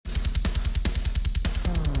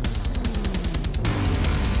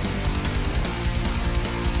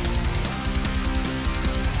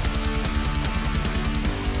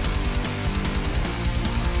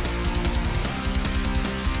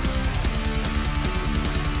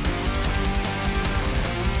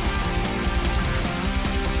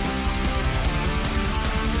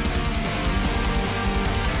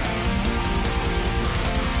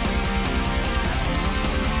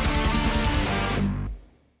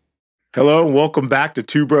Hello and welcome back to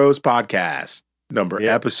Two Bros Podcast,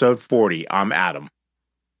 episode 40. I'm Adam.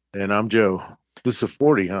 And I'm Joe. This is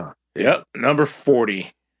 40, huh? Yep, number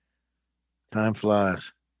 40. Time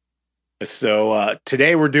flies. So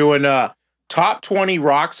today we're doing top 20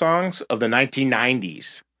 rock songs of the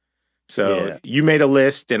 1990s. So you made a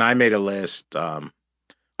list and I made a list.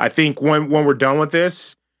 I think when we're done with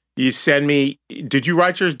this, you send me, did you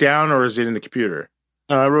write yours down or is it in the computer?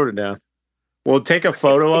 I wrote it down. Well, take a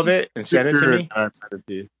photo of it and send it to me. I'll send it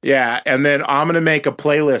to you. Yeah, and then I'm going to make a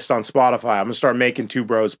playlist on Spotify. I'm going to start making Two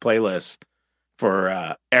Bros playlists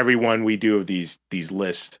for everyone we do of these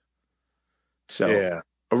lists. So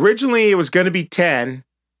originally it was going to be 10,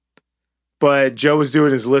 but Joe was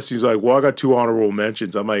doing his list. He's like, well, I got 2 honorable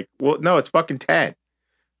mentions. I'm like, well, no, it's fucking 10.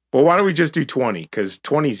 Well, why don't we just do 20? Because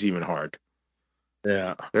 20 is even hard.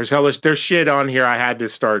 Yeah. There's shit on here I had to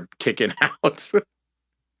start kicking out.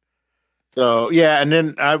 So, and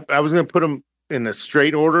then I was going to put them in a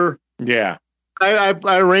straight order. Yeah. I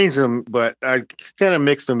arranged them, but I kind of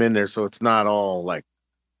mixed them in there so it's not all like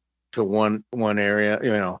to one area.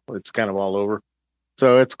 You know, it's kind of all over.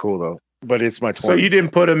 So it's cool, though. But it's my 20. So you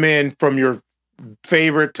didn't put them in from your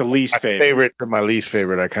favorite to least favorite? Favorite to my least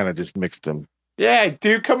favorite. I kind of just mixed them. Yeah,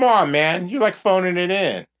 dude, come on, man. You're like phoning it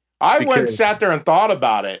in. I went and sat there and thought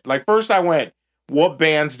about it. Like, first I went, what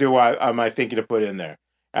bands am I thinking to put in there?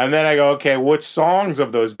 And then I go, okay, what songs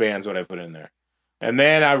of those bands would I put in there? And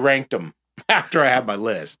then I ranked them after I had my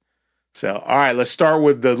list. So, all right, let's start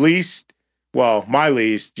with the least. Well, my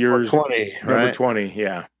least. Yours, 20, number right? 20,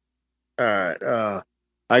 yeah. All right.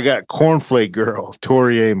 I got Cornflake Girl,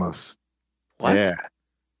 Tori Amos. What? Yeah.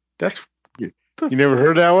 That's... You never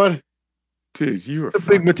heard that one? Dude, you were a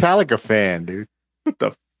big Metallica fan, dude. What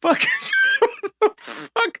the fuck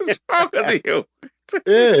is wrong with you?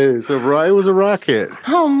 Yeah, it was a rock hit.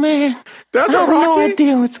 Oh man, that's I a have rock no hit?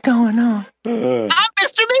 idea what's going on. I'm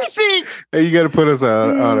Mr. Macy. Hey, you got to put us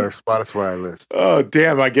on our Spotify list. Oh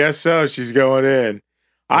damn, I guess so. She's going in.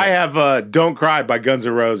 I have "Don't Cry" by Guns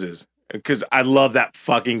N' Roses because I love that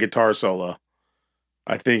fucking guitar solo.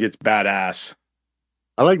 I think it's badass.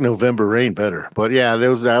 I like November Rain better, but yeah, that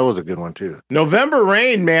was a good one too. November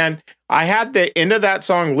Rain, man. I had the end of that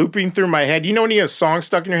song looping through my head. You know when you have a song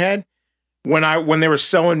stuck in your head? When they were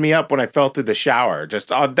sewing me up when I fell through the shower, just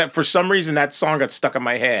that for some reason that song got stuck in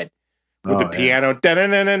my head with the piano,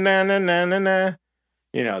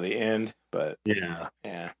 you know, the end. But yeah.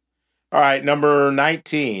 All right, number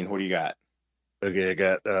 19. What do you got? Okay, I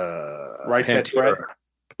got Right Said Fred,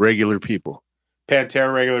 Regular People.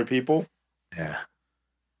 Pantera, Regular People.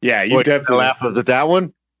 Yeah, you definitely laugh at that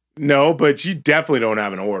one. No, but you definitely don't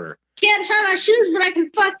have an order. Can't tie my shoes, but I can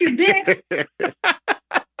fuck your dick.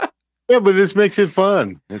 Yeah, but this makes it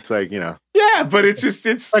fun. It's like, you know. Yeah, but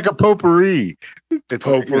it's like a potpourri. It's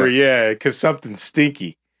potpourri, because something's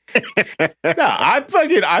stinky. No, I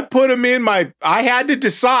put them in I had to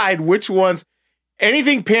decide which ones.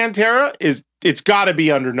 Anything Pantera it's got to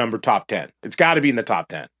be under number top 10. It's got to be in the top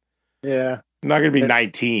 10. Yeah. Not going to be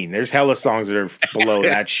 19. There's hella songs that are below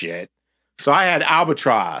that shit. So I had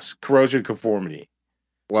Albatross, Corrosion Conformity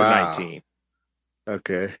for 19.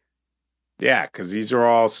 Okay. Yeah, because these are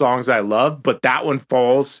all songs I love, but that one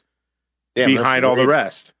falls behind all the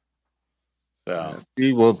rest. So,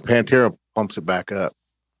 well, Pantera pumps it back up.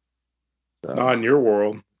 So. Not in your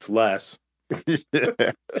world, it's less.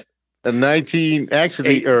 19,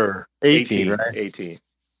 actually, or 18, right? 18.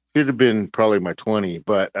 Should have been probably my 20,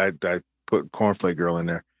 but I put Cornflake Girl in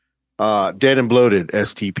there. Dead and Bloated,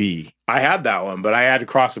 STP. I had that one, but I had to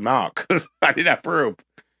cross them out because I didn't have room.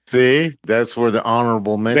 See, that's where the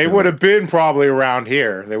honorable mention. They would have been probably around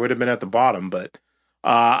here. They would have been at the bottom, but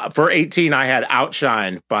for 18, I had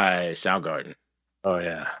Outshine by Soundgarden. Oh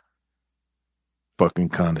yeah. Fucking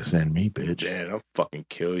condescend me, bitch. Man, I'll fucking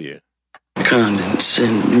kill you.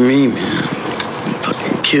 Condescend me, man. I'll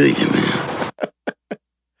fucking kill you, man.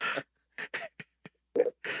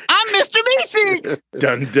 I'm Mr. Macy.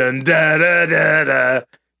 Dun dun da da da da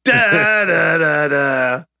da da da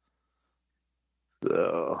da.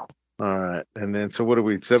 So, all right. And then, so what are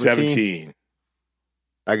we, 17?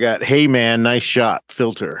 I got Hey Man, Nice Shot,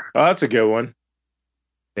 Filter. Oh, that's a good one.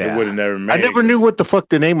 Yeah. It would have never made I never knew what the fuck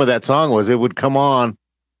the name of that song was. It would come on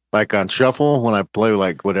like on shuffle when I play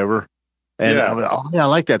like whatever. And I was, I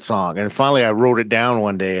like that song. And finally I wrote it down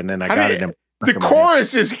one day and then I got it in. The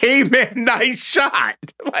chorus is Hey Man, Nice Shot.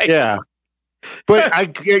 Like, yeah. But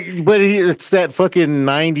it's that fucking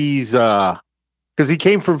 90s because he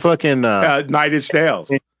came from fucking Nine Inch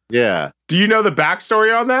Nails. Yeah. Do you know the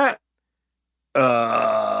backstory on that?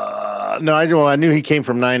 No, I knew he came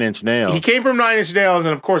from Nine Inch Nails. He came from Nine Inch Nails,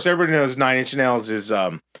 and of course, everybody knows Nine Inch Nails is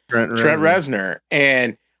Trent Reznor.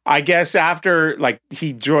 And I guess after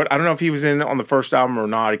he joined, I don't know if he was in on the first album or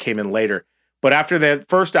not. He came in later, but after that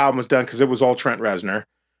first album was done, because it was all Trent Reznor,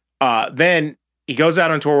 then he goes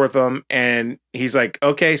out on tour with them, and he's like,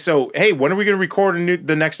 "Okay, so hey, when are we going to record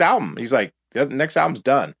the next album?" He's like, "The next album's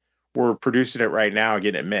done. We're producing it right now and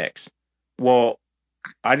getting it mixed." Well,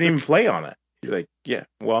 I didn't even play on it. He's like, "Yeah,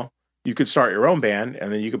 well, you could start your own band,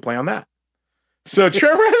 and then you could play on that." So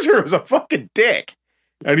Trent Reznor was a fucking dick,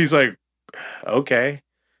 and he's like, "Okay."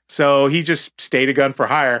 So he just stayed a gun for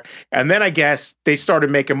hire. And then I guess they started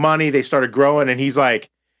making money. They started growing. And he's like,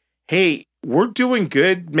 "Hey, we're doing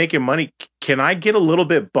good, making money. Can I get a little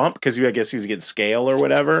bit bump?" Because I guess he was getting scale or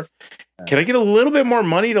whatever. "Can I get a little bit more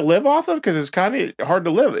money to live off of? Because it's kind of hard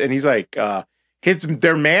to live." And he's like,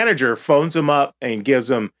 their manager phones him up and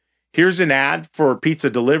gives him, "Here's an ad for pizza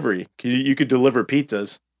delivery. You could deliver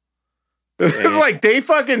pizzas." It's like they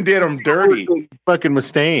fucking did him dirty. Fucking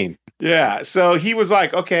Mustaine. Yeah, so he was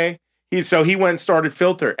like, okay. So he went and started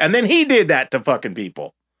Filter. And then he did that to fucking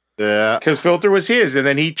people. Yeah. Because Filter was his, and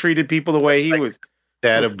then he treated people the way he was.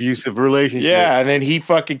 That abusive relationship. Yeah, and then he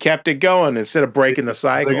fucking kept it going instead of breaking the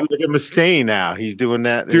cycle. Look at Mustaine now. He's doing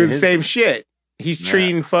that. Doing the same shit. He's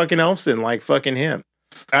treating fucking Elfson like fucking him.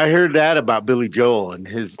 I heard that about Billy Joel and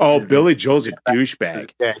his. Billy Joel's a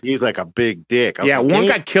douchebag. Yeah, he's like a big dick. Yeah, like, one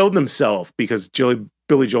guy killed himself because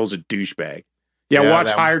Billy Joel's a douchebag. Yeah,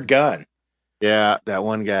 watch Hired Gun. Yeah, that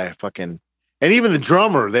one guy fucking, and even the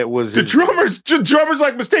drummer that was the drummer's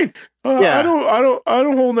like Mustaine. I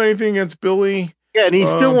don't hold anything against Billy. Yeah, and he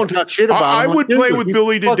still won't talk shit about him. I would play with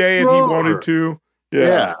Billy today if he wanted to.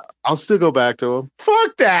 Yeah, I'll still go back to him.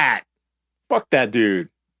 Fuck that dude.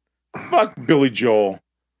 Fuck Billy Joel.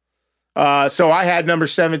 So I had number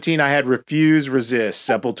 17. I had Refuse, Resist,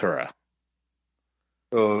 Sepultura.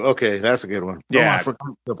 Oh, okay, that's a good one. Yeah, I forgot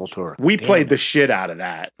Sepultura. We played the shit out of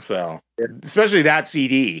that. So especially that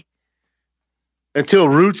CD. Until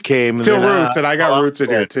Roots came. And I got Roots in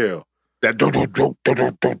here too. That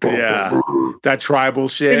tribal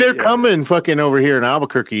shit. Hey, they're coming fucking over here in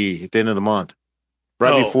Albuquerque at the end of the month,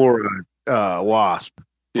 right before Wasp,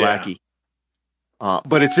 Blackie.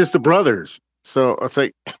 But it's just the brothers, so it's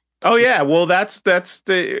like, oh yeah, well that's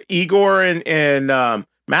the Igor and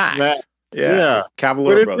Max. Yeah.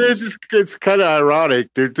 Cavalier brothers. It's kind of ironic.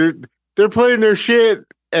 They're playing their shit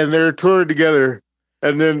and they're touring together.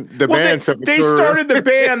 And then the band. They started the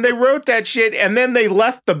band. They wrote that shit, and then they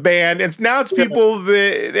left the band. And now it's people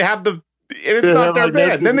that they have and it's not their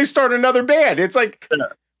band. Then they start another band. It's like,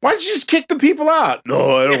 why don't you just kick the people out?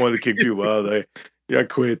 No, I don't want to kick people out. I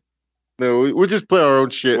quit. No, we'll just play our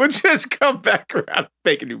own shit. We'll just come back around and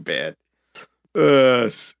make a new band.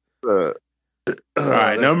 All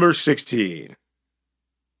right, number 16.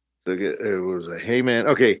 It was a Hey Man.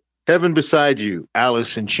 Okay, Heaven Beside You,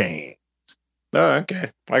 Alice in Chains. Oh,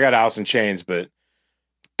 okay. I got Alice in Chains, but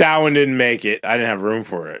that one didn't make it. I didn't have room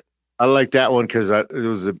for it. I like that one because I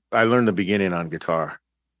learned the beginning on guitar.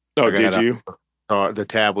 Oh, did you? The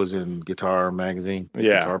tab was in Guitar Magazine.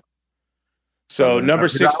 Yeah. Guitar. So number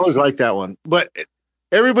 6. I always like that one, but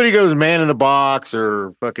everybody goes Man in the Box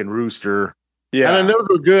or fucking Rooster. Yeah, and those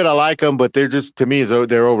were good. I like them, but they're just, to me,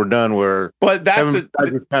 they're overdone. But that's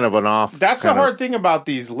kind of an off. That's the hard thing about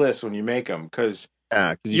these lists when you make them, because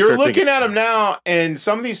you're looking at them now, and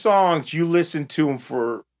some of these songs you listen to them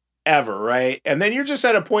forever, right? And then you're just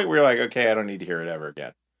at a point where you're like, okay, I don't need to hear it ever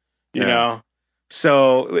again. You know?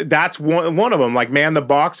 So that's one of them, like Man the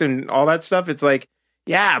Box and all that stuff. It's like,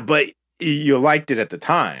 yeah, but you liked it at the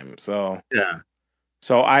time. So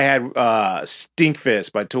So I had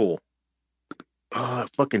Stinkfist by Tool. Oh,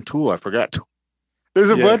 fucking Tool! I forgot. There's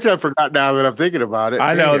a bunch I forgot now that I'm thinking about it.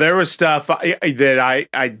 I know there was stuff that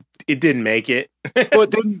it didn't make it.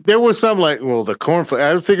 But there was some the Cornflake.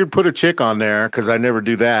 I figured put a chick on there because I never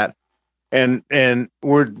do that. And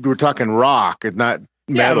we're talking rock, it's not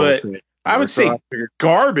metal. But I would say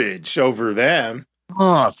Garbage over them.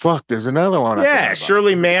 Oh fuck! There's another one. Yeah,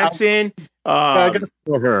 Shirley Manson. I got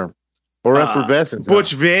for her or Effervescence.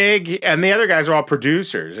 Butch Vig, and the other guys are all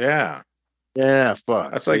producers. Yeah. Yeah,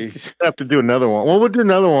 fuck. That's we have to do another one. Well, we'll do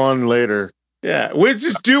another one later. Yeah, we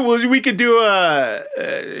could do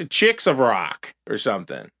a Chicks of Rock or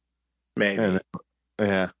something, maybe.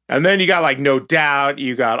 Yeah, and then you got No Doubt.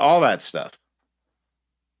 You got all that stuff.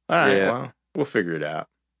 All right, well, we'll figure it out.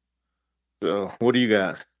 So, what do you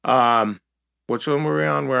got? Which one were we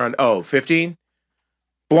on? We're on 15.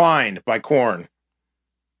 Blind by Korn.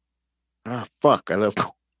 Ah, fuck! I love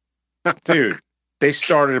Korn, dude. They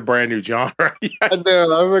started a brand new genre. I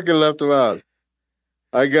know. I fucking left them out.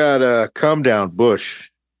 I got Come Down, Bush.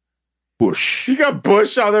 You got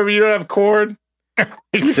Bush on there, but you don't have Korn?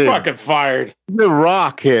 You fucking fired. The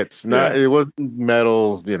rock hits. Not Yeah. It wasn't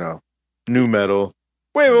metal, new metal.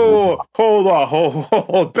 Wait, hold on,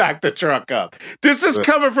 hold, back the truck up. This is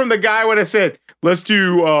coming from the guy when I said, let's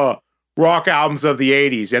do rock albums of the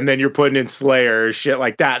 80s, and then you're putting in Slayer or shit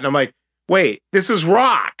like that. And I'm like, wait, this is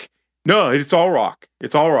rock. No, it's all rock.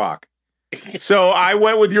 It's all rock. So I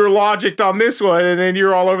went with your logic on this one, and then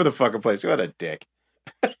you're all over the fucking place. What a dick.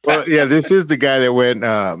 Well, yeah, this is the guy that went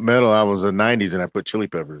metal albums of the 90s, and I put Chili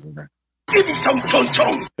Peppers in there. Give me some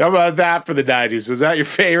chon. How about that for the 90s? Was that your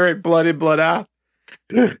favorite, Blood In, Blood Out?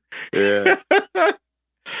 Yeah. All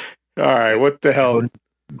right, what the hell?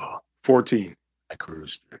 14. I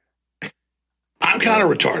cruised. I'm kind of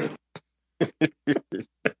retarded.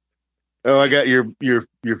 Oh, I got your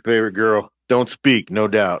favorite girl. Don't Speak, no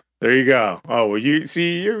doubt. There you go. Oh, well, you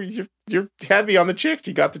see, you're heavy on the chicks.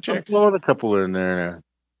 You got the chicks. I'm throwing a couple in there.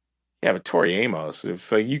 Yeah, but Tori Amos.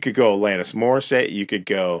 If you could go Alanis Morissette, you could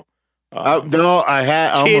go. No,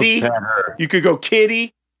 I Kitty. almost had her. You could go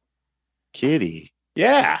Kitty. Kitty.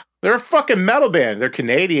 Yeah, they're a fucking metal band. They're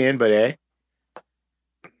Canadian, but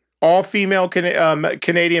all female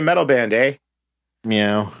Canadian metal band,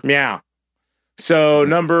 Meow. Meow. So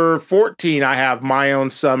number 14, I have My Own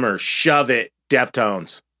Summer. Shove It.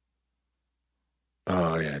 Deftones.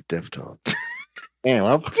 Oh yeah, Deftones.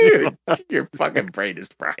 Damn, Dude, your fucking brain is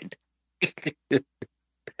fried.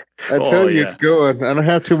 I tell you, it's going. I don't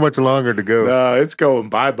have too much longer to go. No, it's going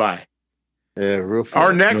bye-bye. Yeah, real fast.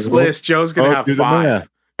 Our next list, Joe's going to have 5.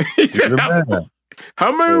 He said,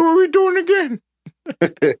 how many were we doing again?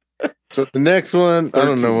 So the next one, 13. I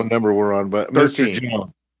don't know what number we're on, but 13. Mr.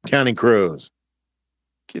 Jones, Counting Crows.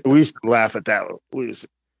 We used to laugh at that one. We used to,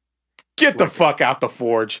 Get the fuck out the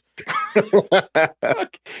forge.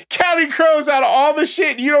 Counting Crows, out of all the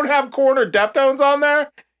shit, you don't have Korn or Deftones on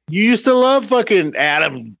there? You used to love fucking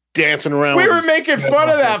Adam dancing around. We with were his- making fun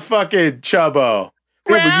of that fucking chubbo.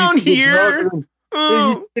 Yeah, but you Round used to get here, drunk and- Yeah,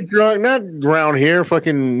 you get drunk, not round here,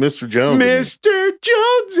 fucking Mr. Jones. Mr.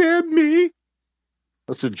 Jones and me,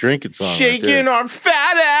 That's a drinking song. shaking our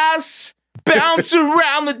fat ass, bounce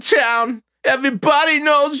around the town. Everybody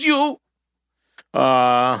knows you.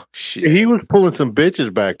 Shit. He was pulling some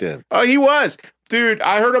bitches back then. Oh, he was. Dude,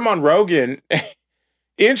 I heard him on Rogan.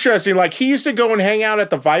 Interesting. Like, he used to go and hang out at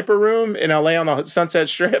the Viper Room in LA on the Sunset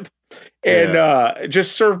Strip and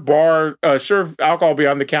just serve alcohol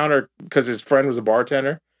behind the counter because his friend was a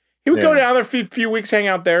bartender. He would go down there for a few weeks, hang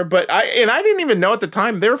out there. But I didn't even know at the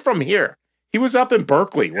time they're from here. He was up in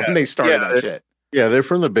Berkeley when they started that shit. Yeah, they're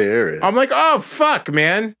from the Bay Area. I'm like, oh, fuck,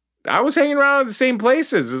 man. I was hanging around at the same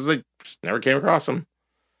places. It's like, just never came across them.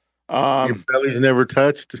 Your belly's never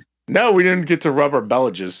touched. No, we didn't get to rub our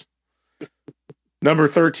bellages. Number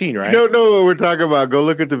 13, right? You don't know what we're talking about. Go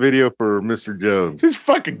look at the video for Mr. Jones. His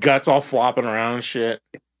fucking guts all flopping around and shit.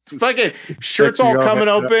 It's fucking shirts Sexy all all coming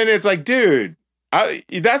messed up. open. It's like, dude,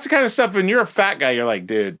 that's the kind of stuff when you're a fat guy, you're like,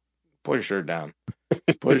 dude, put your shirt down.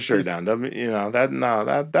 Put your shirt down.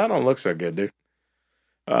 That don't look so good, dude.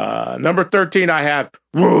 Number 13, I have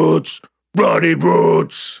Roots, Bloody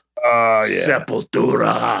Roots. Oh,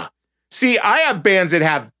 Sepultura. See, I have bands that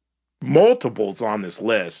have multiples on this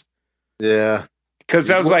list. Yeah. Because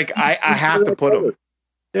I was like, I have to put them.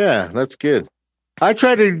 Yeah, that's good. I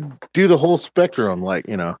try to do the whole spectrum,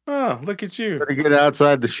 Oh, look at you. try to get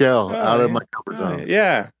outside the shell, Oh, out of yeah. my comfort zone.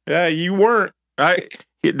 Yeah, you weren't.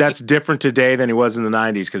 That's different today than he was in the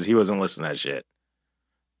 90s because he wasn't listening to that shit.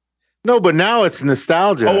 No, but now it's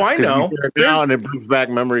nostalgia. Oh, I 'cause know. you hear it now and it brings back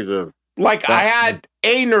memories of. Like, I That's- had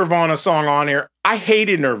a Nirvana song on here. I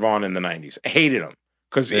hated Nirvana in the 90s. I hated them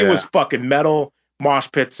because it was fucking metal, mosh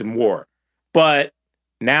pits, and war. But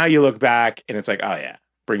now you look back and it's like, oh, yeah,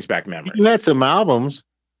 brings back memories. You had some albums.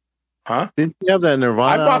 Huh? Didn't you have that I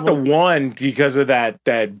Nirvana? bought album? the one because of that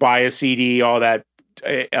buy a CD, all that,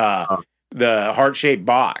 the heart-shaped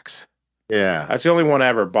box. Yeah, That's the only one I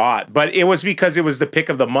ever bought. But it was because it was the pick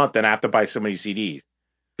of the month and I have to buy so many CDs.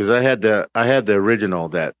 because I had the original,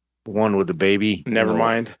 that one with the baby. Never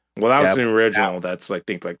mind. Well, that was Yeah. the original. That's like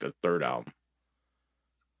the third album.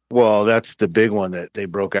 Well, that's the big one that they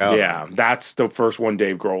broke out. Yeah, that's the first one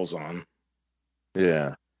Dave Grohl's on.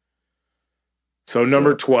 Yeah. So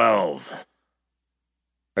number 12.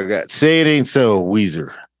 I got Say It Ain't So,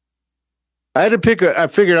 Weezer. I had to pick I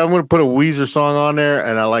figured I'm going to put a Weezer song on there,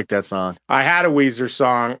 and I like that song. I had a Weezer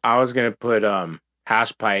song. I was gonna put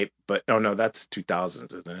Hash Pipe, but no, that's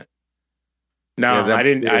 2000s, isn't it? No, Yeah, I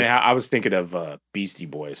didn't. yeah. I was thinking of Beastie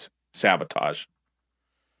Boys, Sabotage.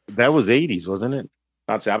 That was 80s, wasn't it?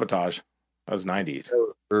 Not Sabotage. That was 90s.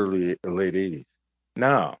 Early, late 80s.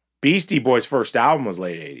 No. Beastie Boys' first album was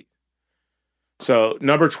late 80s. So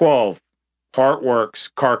number 12, Heartworks,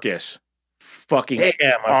 Carcass. Fucking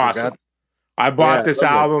awesome. I bought this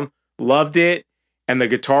album, loved it, and the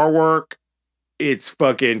guitar work, it's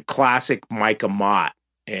fucking classic Micah Mott,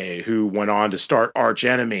 who went on to start Arch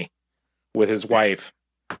Enemy with his wife,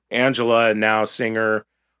 Angela, and now singer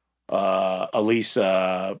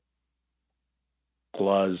Elisa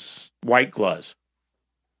White Gluz.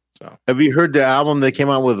 So, have you heard the album they came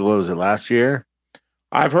out with? What was it, last year?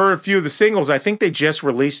 I've heard a few of the singles. I think they just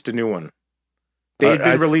released a new one. They've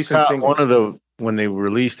been releasing singles. When they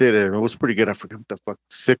released it, and it was pretty good. I forget what the fuck,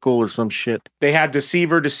 Sickle or some shit. They had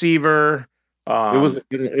Deceiver.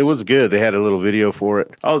 It was good. They had a little video for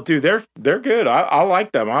it. Oh, dude, they're good. I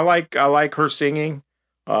like them. I like her singing.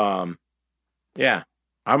 Yeah, I'm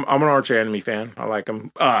an Arch Enemy fan. I like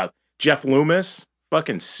him. Jeff Loomis,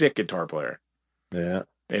 fucking sick guitar player. Yeah,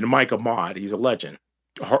 and Micah Mott, he's a legend.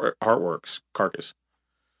 Heartworks, Carcass.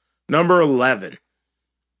 Number 11.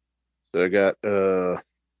 So I got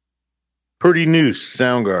Pretty Noose,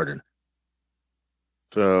 Soundgarden.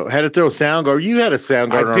 So had to throw Soundgarden. You had a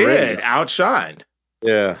Soundgarden. I did. Outshined.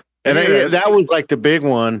 Yeah, and that was like the big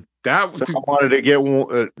one. So I wanted to get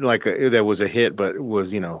one that was a hit, but it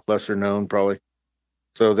was lesser known probably.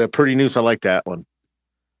 So that Pretty Noose, I like that one.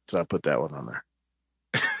 So I put that one on there.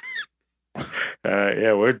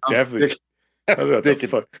 Yeah, we're definitely.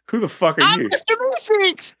 Who the fuck are you? Mr.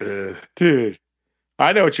 Meeseeks. Dude,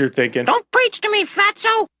 I know what you're thinking. Don't preach to me,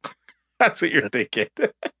 fatso. That's what you're thinking.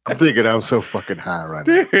 I'm thinking I'm so fucking high right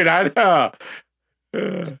now. Dude, I know.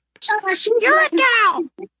 You're a cow.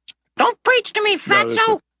 Don't preach to me,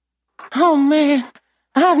 fatso. Oh, man.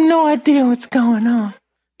 I have no idea what's going on.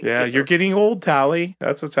 Yeah, you're getting old, Tally.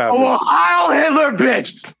 That's what's happening. Oh, I'll Hitler,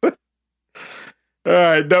 bitch. All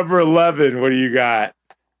right, number 11. What do you got?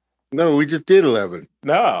 No, we just did 11.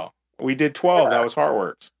 No, we did 12. That was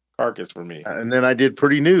Heartworks. Carcass for me. And then I did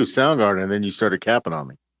Pretty Noose, Soundgarden, and then you started capping on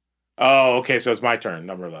me. Oh, okay. So it's my turn.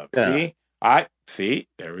 Number 11. Yeah. See?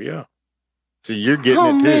 There we go. So you're getting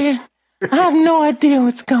it too. Man. I have no idea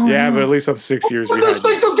what's going on. Yeah, but at least I'm 6 years behind. Let's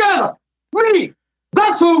stick together. Me.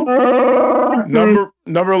 That's who. Number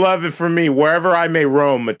 11 for me. Wherever I May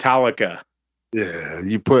Roam, Metallica. Yeah,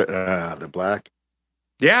 you put the black.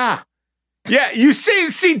 Yeah. Yeah, you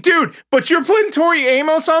see, dude, but you're putting Tori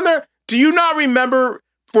Amos on there? Do you not remember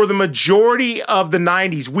for the majority of the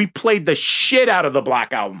 90s, we played the shit out of the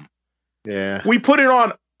Black Album? Yeah. We put it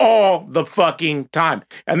on all the fucking time.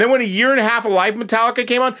 And then when A Year and a Half of Life Metallica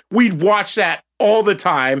came on, we'd watch that all the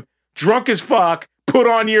time, drunk as fuck, put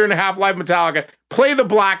on Year and a Half Life Metallica, play the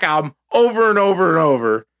Black Album over and over and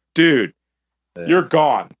over. Dude, you're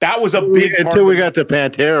gone. That was a big part. Until we got the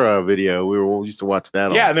Pantera video, we used to watch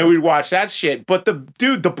that. Yeah, and then we'd watch that shit. But the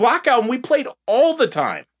Black Album, we played all the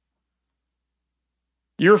time.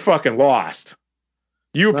 You're fucking lost.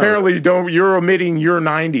 You apparently don't. You're omitting your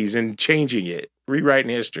 90s and changing it,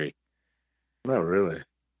 rewriting history. Not really.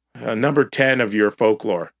 Number 10 of your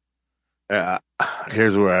folklore.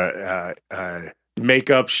 Here's where I make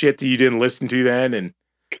up shit that you didn't listen to then and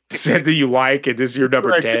said that you like, and this is your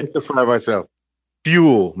number 10. Justify myself.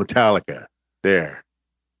 Fuel, Metallica. There.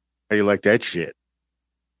 How you like that shit?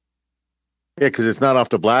 Yeah, because it's not off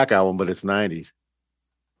the Black Album, but it's 90s.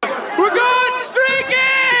 We're going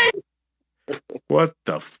streaking. What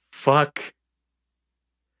the fuck?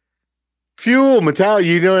 Fuel, Metallica.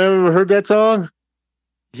 You ever heard that song?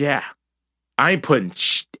 Yeah. I ain't putting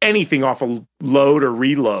anything off a Load or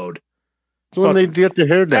Reload. That's when they get their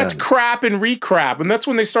hair down. That's crap and recrap, and that's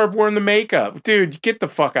when they start wearing the makeup. Dude, get the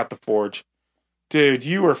fuck out the forge. Dude,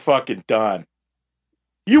 you are fucking done.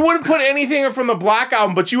 You wouldn't put anything from the Black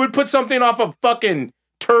Album, but you would put something off of fucking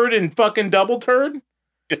Turd and fucking Double Turd?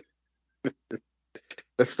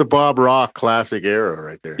 That's the Bob Rock classic era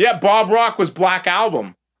right there. Yeah, Bob Rock was Black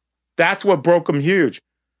Album. That's what broke him huge.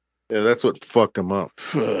 Yeah, that's what fucked him up.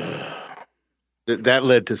 That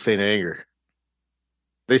led to Saint Anger.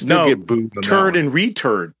 They still get booed. Turd and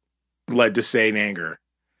Returd led to Saint Anger.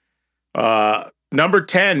 Number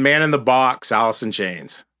 10, Man in the Box, Alice in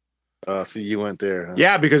Chains. So you went there. Huh?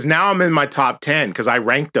 Yeah, because now I'm in my top 10 because I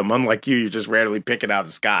ranked them. Unlike you just randomly pick it out of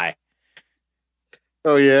the sky.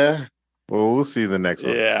 Oh, yeah? Well, we'll see the next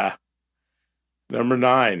one. Yeah. Number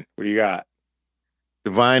 9, what do you got?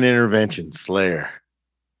 Divine Intervention, Slayer.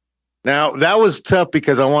 Now, that was tough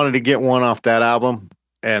because I wanted to get one off that album.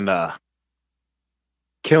 And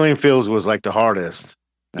Killing Fields was like the hardest.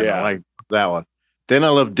 Yeah. I like that one. Then I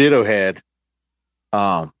love Ditto Head.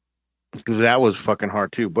 That was fucking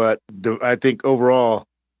hard too. But I think overall,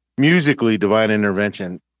 musically, Divine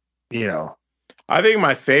Intervention, I think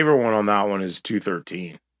my favorite one on that one is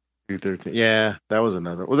 213. 213. Yeah, that was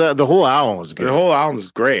another. Well, the whole album was good. The whole album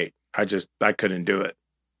was great. I couldn't do it.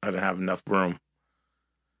 I didn't have enough room.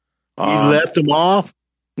 You left them off?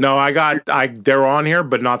 No, they're on here,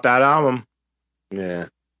 but not that album. Yeah.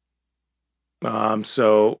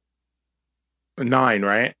 So 9,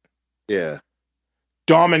 right? Yeah.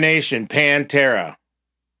 Domination, Pantera.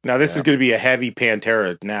 Now this is going to be a heavy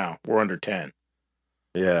Pantera. Now we're under 10.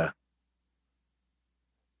 Yeah.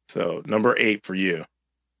 So number 8 for you.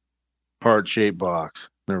 Heart-shaped box,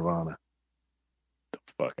 Nirvana. The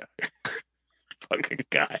fuck out of here. Fucking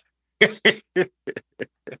guy.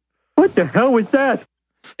 What the hell was that?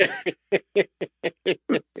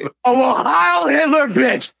 Oh, a Heil Hitler,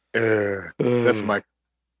 bitch! That's my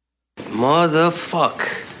Motherfuck.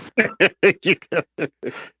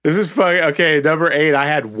 This is fucking okay. Number 8, I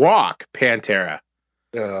had Walk, Pantera.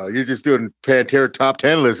 You're just doing Pantera top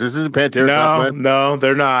 10 list. This isn't Pantera top 10. No,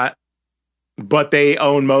 they're not. But they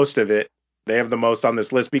own most of it. They have the most on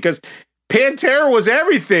this list because Pantera was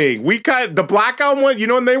everything. The Black Album went,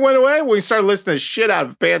 when they went away, we started listening to shit out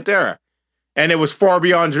of Pantera. And it was Far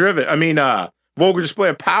Beyond Driven. I mean, Vulgar Display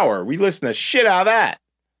of Power. We listened to shit out of that.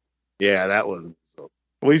 Yeah, that was.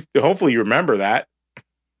 At least, hopefully you remember that.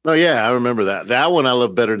 Oh, yeah, I remember that. That one I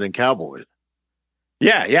love better than Cowboys.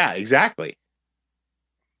 Yeah, exactly.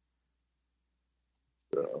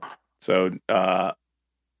 So,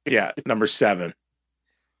 number 7.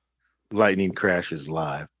 Lightning Crashes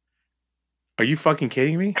Live. Are you fucking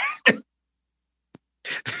kidding me?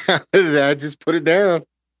 I just put it down.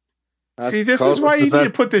 See, this is why you need to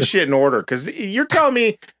put this shit in order, because you're telling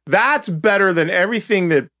me that's better than everything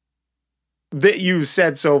that you've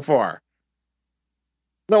said so far.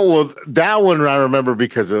 No, well, that one I remember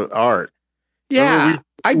because of Art. Yeah,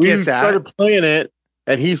 I get we that. Started playing it,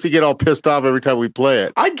 and he used to get all pissed off every time we play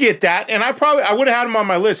it. I get that, and I would have had him on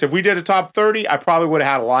my list. If we did a top 30, I probably would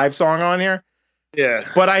have had a live song on here. Yeah.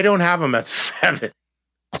 But I don't have them at 7.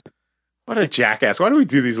 What a jackass. Why do we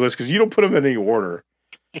do these lists? Because you don't put them in any order.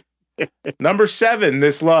 Number 7,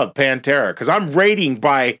 This Love, Pantera. Because I'm rating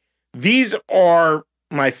by, these are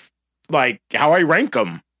my, how I rank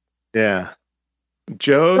them. Yeah.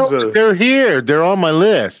 Joe's. They're here. They're on my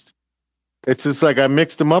list. It's just like I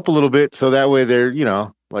mixed them up a little bit so that way they're,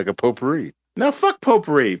 like a potpourri. No, fuck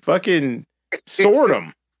potpourri. Fucking sort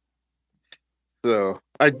them. So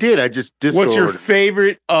I did. I just disordered. What's your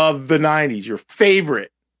favorite of the 90s? Your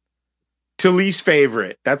favorite to least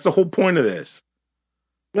favorite. That's the whole point of this.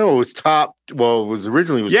 No, it was top. Well, it was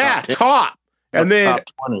originally top 10. Top. And then top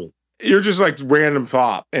 20. You're just like random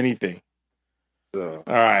top, anything. So.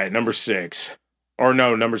 All right, number 6. Or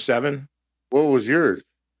no, number 7. What was yours?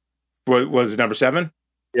 What was it, number 7?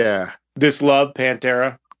 Yeah. This Love,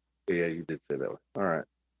 Pantera. Yeah, you did say that one. All right.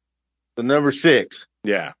 So number 6.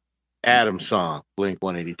 Yeah. Adam's song, Blink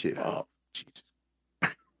 182. Oh, Jesus.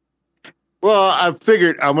 Well, I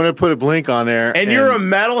figured I'm going to put a Blink on there. And you're a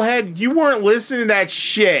metalhead? You weren't listening to that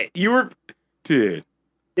shit. You were... Dude.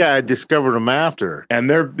 Yeah, I discovered them after. And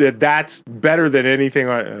that's better than anything.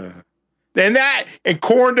 And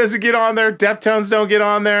Korn doesn't get on there. Deftones don't get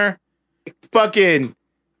on there. Fucking...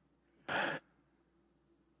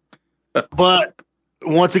 But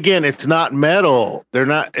once again, it's not metal.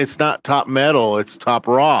 It's not top metal. It's top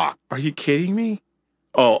rock. Are you kidding me?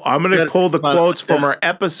 Oh, I'm going to pull the quotes from our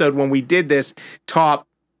episode when we did this top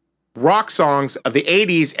rock songs of the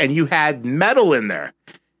 80s, and you had metal in there.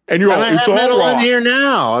 And you're all, it's all metal rock. In here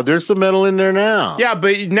now. There's some metal in there now. Yeah,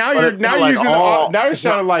 but now you're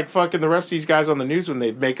sounding like fucking the rest of these guys on the news when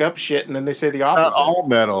they make up shit and then they say the opposite. Not all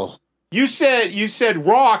metal. You said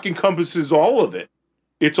rock encompasses all of it.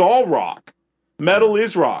 It's all rock. Metal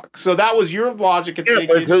is rock. So that was your logic.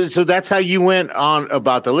 So that's how you went on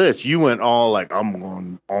about the list. You went all like, I'm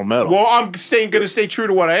going all metal. Well, I'm going to stay true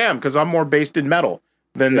to what I am because I'm more based in metal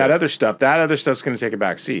than that other stuff. That other stuff's going to take a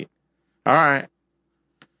back seat. All right.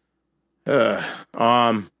 Where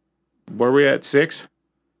are we at? 6?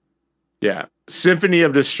 Yeah. Symphony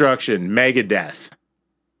of Destruction, Megadeth.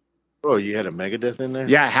 Oh, you had a Megadeth in there?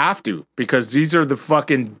 Yeah, I have to because these are the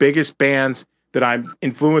fucking biggest bands that I'm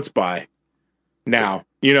influenced by. Now,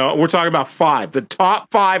 we're talking about 5, the top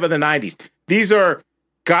 5 of the 90s. These are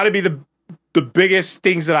got to be the biggest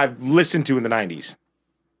things that I've listened to in the 90s.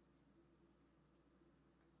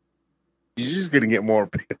 You're just going to get more.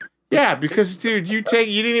 Yeah, because dude,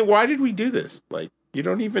 why did we do this? Like, you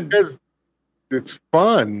don't even. It's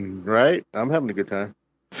fun, right? I'm having a good time.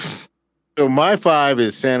 So my 5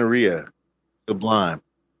 is Santeria, Sublime.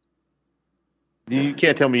 You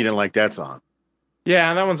can't tell me you didn't like that song.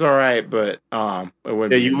 Yeah, that one's all right, but it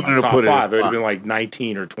wouldn't you be wouldn't top have put 5. it It would have been like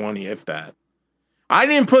 19 or 20, if that. I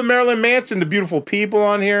didn't put Marilyn Manson, The Beautiful People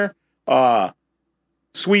on here.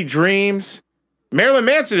 Sweet Dreams. Marilyn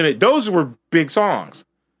Manson, those were big songs.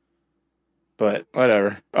 But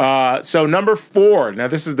whatever. So number 4. Now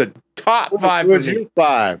this is the top 5 for me.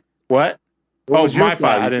 5. What? Was my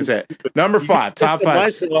 5. I didn't say it. Number 5. Top 5. My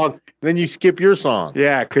song, then you skip your song.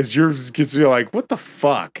 Yeah, because yours gets you like, what the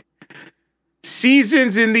fuck?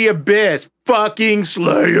 Seasons in the Abyss. Fucking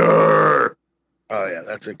Slayer. Oh yeah,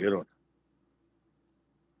 that's a good one.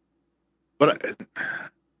 But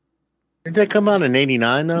did that come out in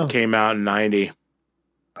 89 though? Came out in 90.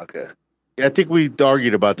 Okay. Yeah, I think we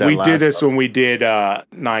argued about that. We did this when we did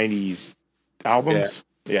 90s albums.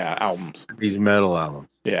 Yeah, albums. These metal albums.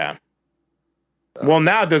 Yeah. Well,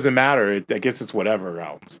 now it doesn't matter. I guess it's whatever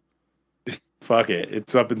albums. Fuck it.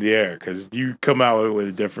 It's up in the air because you come out with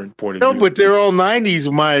a different point of view. No, but they're all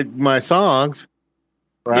 90s my songs.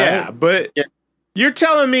 Right? Yeah, but you're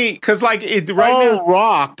telling me because like it right now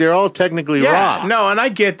rock. They're all technically rock. No, and I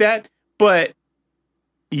get that, but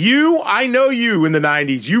I know you in the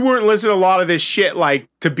 90s. You weren't listening to a lot of this shit like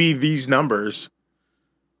to be these numbers.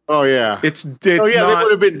 Oh yeah. It's not, they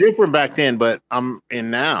would have been different back then, but I'm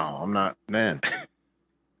in now. I'm not then.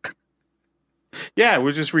 Yeah,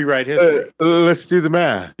 we'll just rewrite history. Let's do the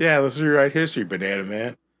math. Yeah, let's rewrite history, Banana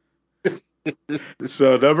Man.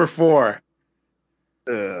 So number 4.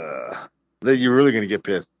 That you're really gonna get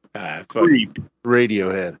pissed.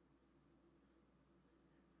 Radiohead.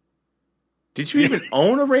 Did you even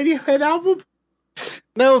own a Radiohead album?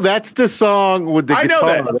 No, that's the song with the guitar.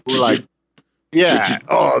 I know that. We're like, yeah.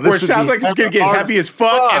 Where it sounds like it's gonna get heavy as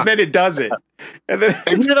fuck, and then it doesn't. And then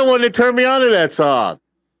you're the one that turned me on to that song.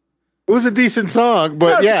 It was a decent song,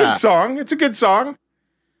 but it's a good song. It's a good song.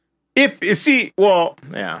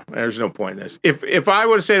 There's no point in this. If I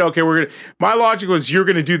would have said, okay, my logic was you're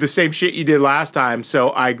gonna do the same shit you did last time, so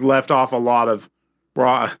I left off a lot of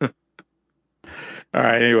raw. All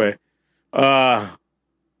right, anyway.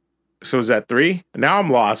 So is that 3? Now I'm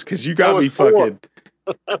lost because you got me 4. fucking.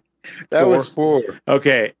 That was 4.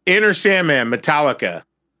 Okay, Enter Sandman, Metallica.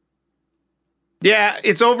 Yeah,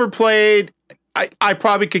 it's overplayed. I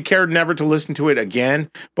probably could care never to listen to it again,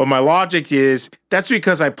 but my logic is that's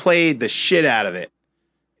because I played the shit out of it.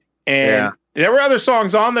 And there were other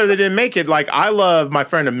songs on there that didn't make it. Like, I love My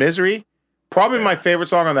Friend of Misery. Probably my favorite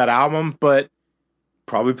song on that album, but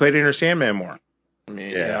probably played Enter Sandman more. I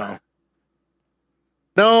mean, you know.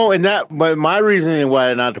 No, but my reasoning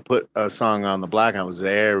why not to put a song on the Black Album was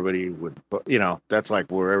that everybody would, that's like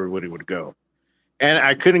where everybody would go. And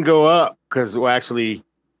I couldn't go up because actually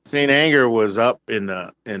Saint Anger was up in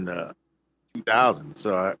the 2000s.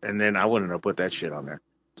 So, and then I wouldn't have put that shit on there.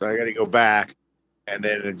 So I got to go back, and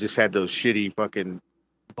then it just had those shitty fucking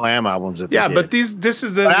glam albums. But this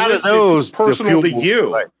is the list that's personal to you.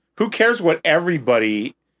 Like, who cares what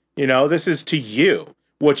everybody? This is to you.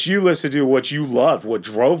 What you listen to, what you loved, what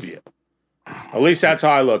drove you. At least that's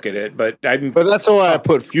how I look at it. But that's why I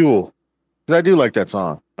put Fuel, because I do like that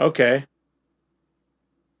song. Okay.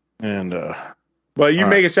 And but you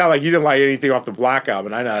make it sound like you didn't like anything off the Black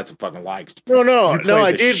Album. I know that's a fucking lie. No,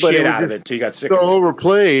 I did, but it was until you got sick. So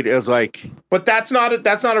overplayed. It was like, but that's not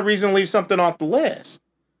a reason to leave something off the list.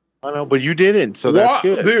 I know, but you didn't, so that's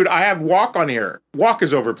good, dude. I have Walk on here. Walk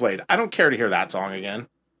is overplayed. I don't care to hear that song again.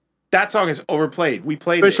 That song is overplayed. We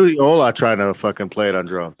played especially Ola trying to fucking play it on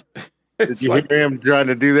drums. Did you hear him trying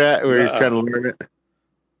to do that where he's trying to learn it?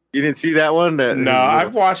 You didn't see that one? No,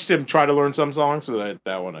 I've watched him try to learn some songs, so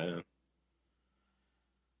that one I didn't.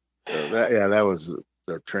 That was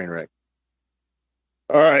the train wreck.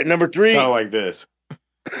 All right, number 3. Kind of like this.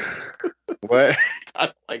 What?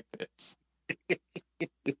 Kind of like this.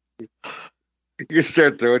 You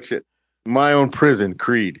start throwing shit. My Own Prison,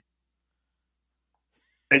 Creed.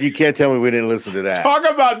 And you can't tell me we didn't listen to that.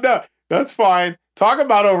 No, that's fine. Talk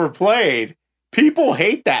about overplayed. People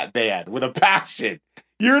hate that band with a passion.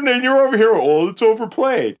 You're over here. Oh, it's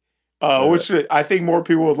overplayed. Which I think more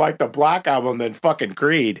people would like the Black Album than fucking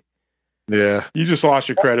Creed. Yeah, you just lost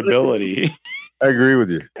your credibility. I agree with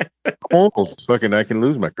you. Fucking, I can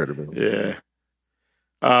lose my credibility.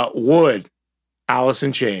 Yeah. Wood, Alice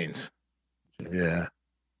in Chains. Yeah.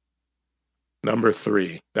 Number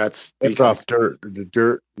 3. That's off Dirt. The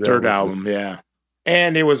Dirt album, yeah.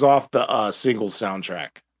 And it was off the single soundtrack.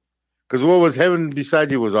 Because what was Heaven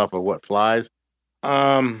Beside You was off of what? Flies?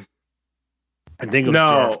 I think it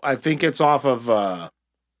was I think it's off of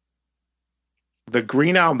the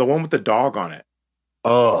Green Album, the one with the dog on it.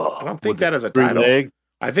 Oh. I don't think that is a title. Leg?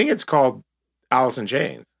 I think it's called Alice in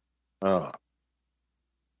Chains. Oh.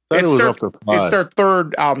 It's their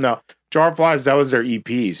third album. No, Jar of Flies, that was their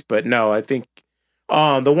EPs. But no, I think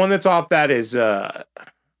The one that's off that is I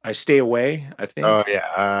Stay Away, I think. Oh yeah,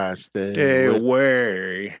 I Stay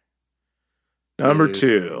Away. Number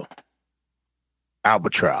 2.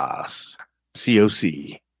 Albatross.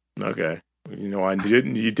 COC. Okay.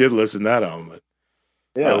 You did listen to that album, but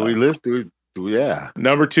yeah, we listened to yeah.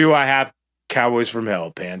 Number 2, I have Cowboys from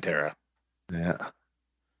Hell, Pantera. Yeah.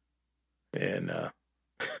 And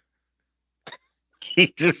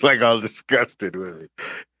he's just like all disgusted with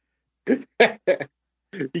me.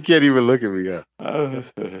 He can't even look at me.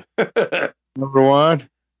 Number 1?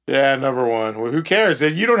 Yeah, number 1. Well, who cares?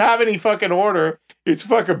 If you don't have any fucking order, it's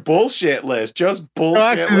fucking bullshit list. Just bullshit. No,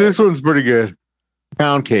 actually, this one's pretty good.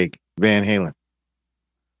 Pound Cake, Van Halen.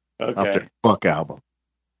 Okay. Off their Fuck album.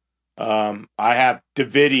 I have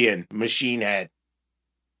Davidian, Machine Head.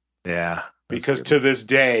 Yeah. Because good. to this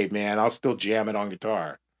day, man, I'll still jam it on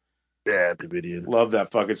guitar. Yeah, Davidian. Love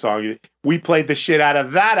that fucking song. We played the shit out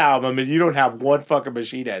of that album, and you don't have one fucking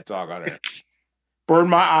Machine Head song on it. Burn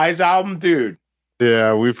My Eyes album, dude.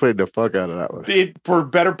 Yeah, we played the fuck out of that one. For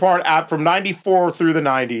better part, from 94 through the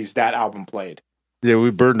 90s, that album played. Yeah,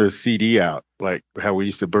 we burned the CD out, like how we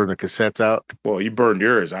used to burn the cassettes out. Well, you burned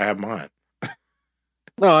yours. I have mine.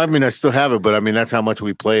 No, I mean, I still have it, but I mean, that's how much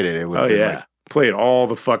we played it. Played all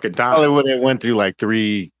the fucking time. Probably would have went through like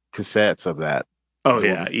 3 cassettes of that. Oh,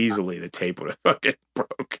 yeah, easily. The tape would have fucking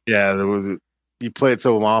broke. Yeah, you play it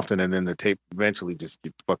so often, and then the tape eventually just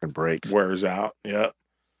fucking breaks. Wears out, yep.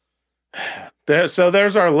 So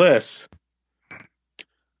there's our list.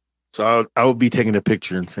 So I will be taking a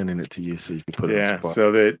picture and sending it to you so you can put it on the spot.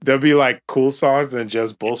 So that there'll be like cool songs and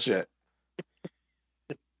just bullshit.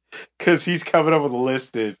 Because he's coming up with a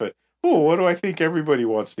list of, but what do I think everybody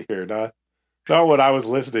wants to hear? Not what I was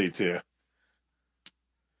listening to.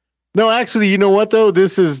 No, actually, you know what though?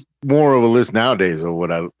 This is more of a list nowadays of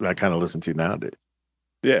what I kind of listen to nowadays.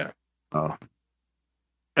 Yeah. Oh.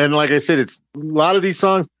 And like I said, it's a lot of these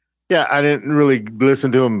songs. Yeah, I didn't really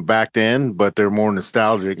listen to them back then, but they're more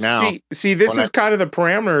nostalgic now. See, this is kind of the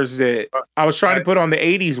parameters that I was trying to put on the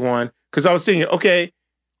 80s one, because I was thinking, okay,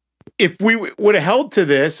 if we would have held to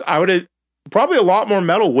this, I would have probably a lot more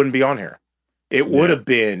metal wouldn't be on here. It would have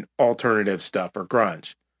been alternative stuff or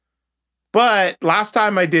grunge. But last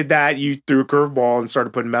time I did that, you threw a curveball and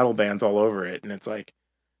started putting metal bands all over it. And it's like,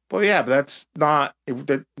 well, yeah, but that's not,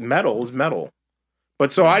 that metal is metal.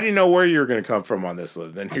 But so I didn't know where you were going to come from on this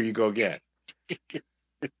list. Then here you go again.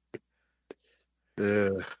 Yeah.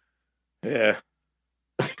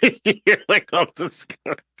 You're like, I'm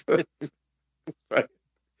disgusted. All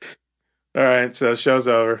right, so show's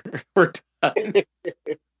over. We're done.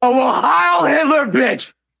 Oh, well, Heil Hitler,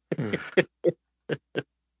 bitch!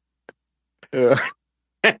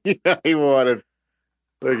 You know, he wanted.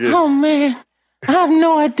 Oh, man. I have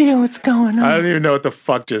no idea what's going on. I don't even know what the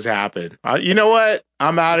fuck just happened. You know what?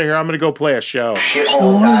 I'm out of here. I'm going to go play a show.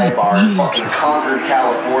 Shithole dive bar in fucking Concord,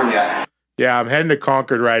 California. Yeah, I'm heading to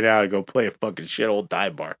Concord right now to go play a fucking shithole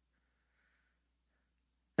dive bar.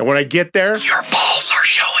 And when I get there, your balls are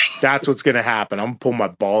showing. That's what's going to happen. I'm going to pull my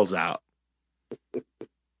balls out.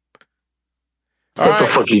 What the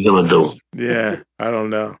fuck are you going to do? Yeah, I don't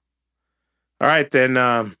know. All right, then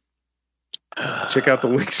check out the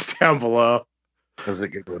links down below. That was a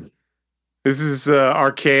good one. This is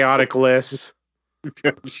our chaotic list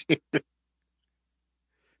that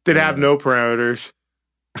have no parameters.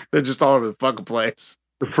 They're just all over the fucking place.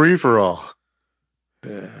 The free for all.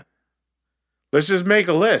 Yeah. Let's just make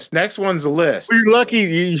a list. Next one's a list. Well, you're lucky.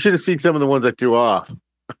 You should have seen some of the ones I threw off.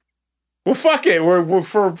 Well, fuck it. We're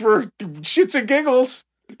for shits and giggles.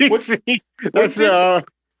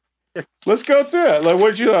 Let's go through it. Like,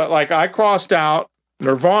 what'd you like? I crossed out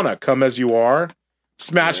Nirvana, Come As You Are,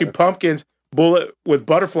 Smashing Pumpkins, Bullet with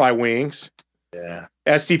Butterfly Wings,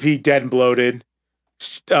 SDP, Dead and Bloated,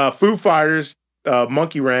 Foo Fighters,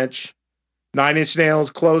 Monkey Wrench, 9 Inch Nails,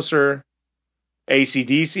 Closer,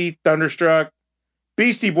 AC/DC, Thunderstruck,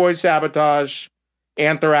 Beastie Boys, Sabotage,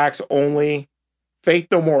 Anthrax, Only, Faith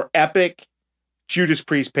No More, Epic, Judas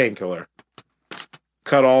Priest, Painkiller.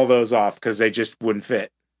 Cut all those off because they just wouldn't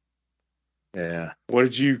fit. Yeah. What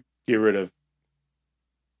did you get rid of?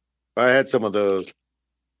 I had some of those.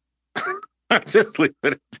 Just leave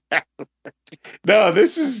it at that. No,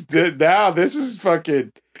 this is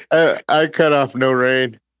fucking. I cut off No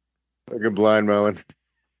Rain, like a Blind Melon,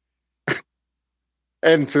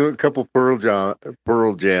 and to a couple Pearl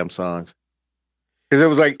Jam songs, because it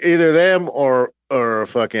was like either them or a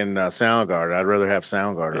fucking Soundgarden. I'd rather have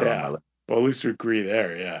Soundgarden. Yeah. Well, at least we agree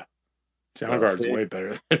there. Yeah. Soundgarden's way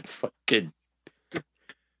better than fucking.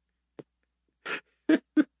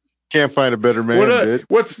 Can't find a better man.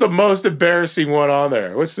 What's the most embarrassing one on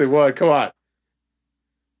there? What's the one? Come on.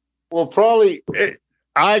 Well, probably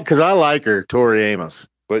because I like her, Tori Amos,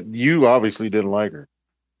 but you obviously didn't like her.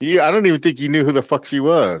 I don't even think you knew who the fuck she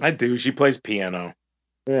was. I do. She plays piano.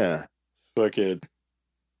 Yeah. Fucking.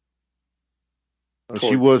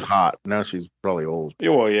 She was hot. Now she's probably old. Yeah,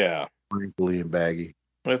 well, yeah. Wrinkly and baggy.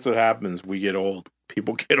 That's what happens. We get old.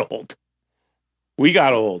 People get old. We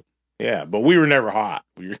got old. Yeah, but we were never hot.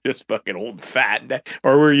 We were just fucking old and fat.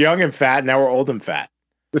 Or we were young and fat. Now we're old and fat.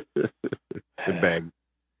 The bag.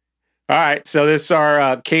 All right. So this is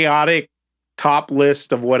our chaotic top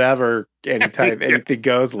list of whatever, anything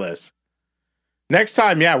goes list. Next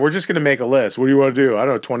time, yeah, we're just going to make a list. What do you want to do? I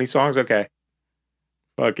don't know, 20 songs? Okay.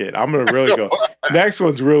 Fuck it. I'm going to really go. Next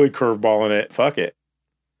one's really curveballing it. Fuck it.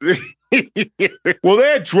 Well,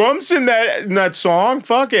 they had drums in that song.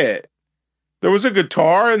 Fuck it. There was a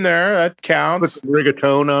guitar in there. That counts. Put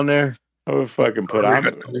rigatone on there. I would fucking put I'm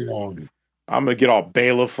going to get all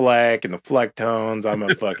Bela Fleck and the Fleck tones. I'm going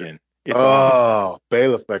to fucking. Bela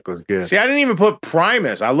Fleck was good. See, I didn't even put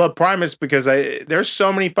Primus. I love Primus because there's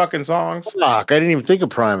so many fucking songs. Fuck, I didn't even think of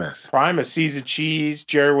Primus. Primus, Seas of Cheese.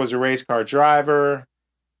 Jerry was a race car driver.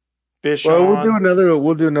 Fish Well, on.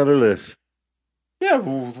 we'll do another list. Yeah,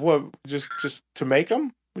 what? Just to make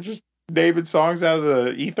them? We're just naming songs out of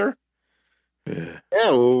the ether. Yeah,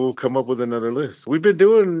 we'll come up with another list. We did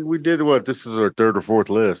what? This is our third or fourth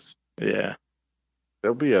list. Yeah,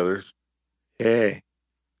 there'll be others. Hey.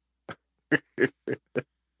 All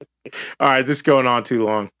right, this is going on too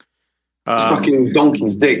long. Fucking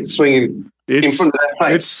donkey's dick swinging in front of that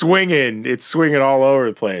place. It's swinging all over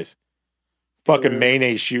the place. Fucking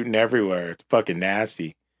mayonnaise shooting everywhere. It's fucking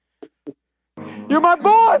nasty. You're my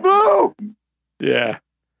boy, Blue. Yeah,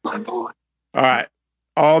 my boy. All right,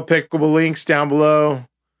 all applicable links down below.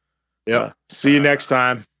 Yeah. See you next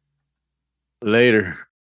time. Later.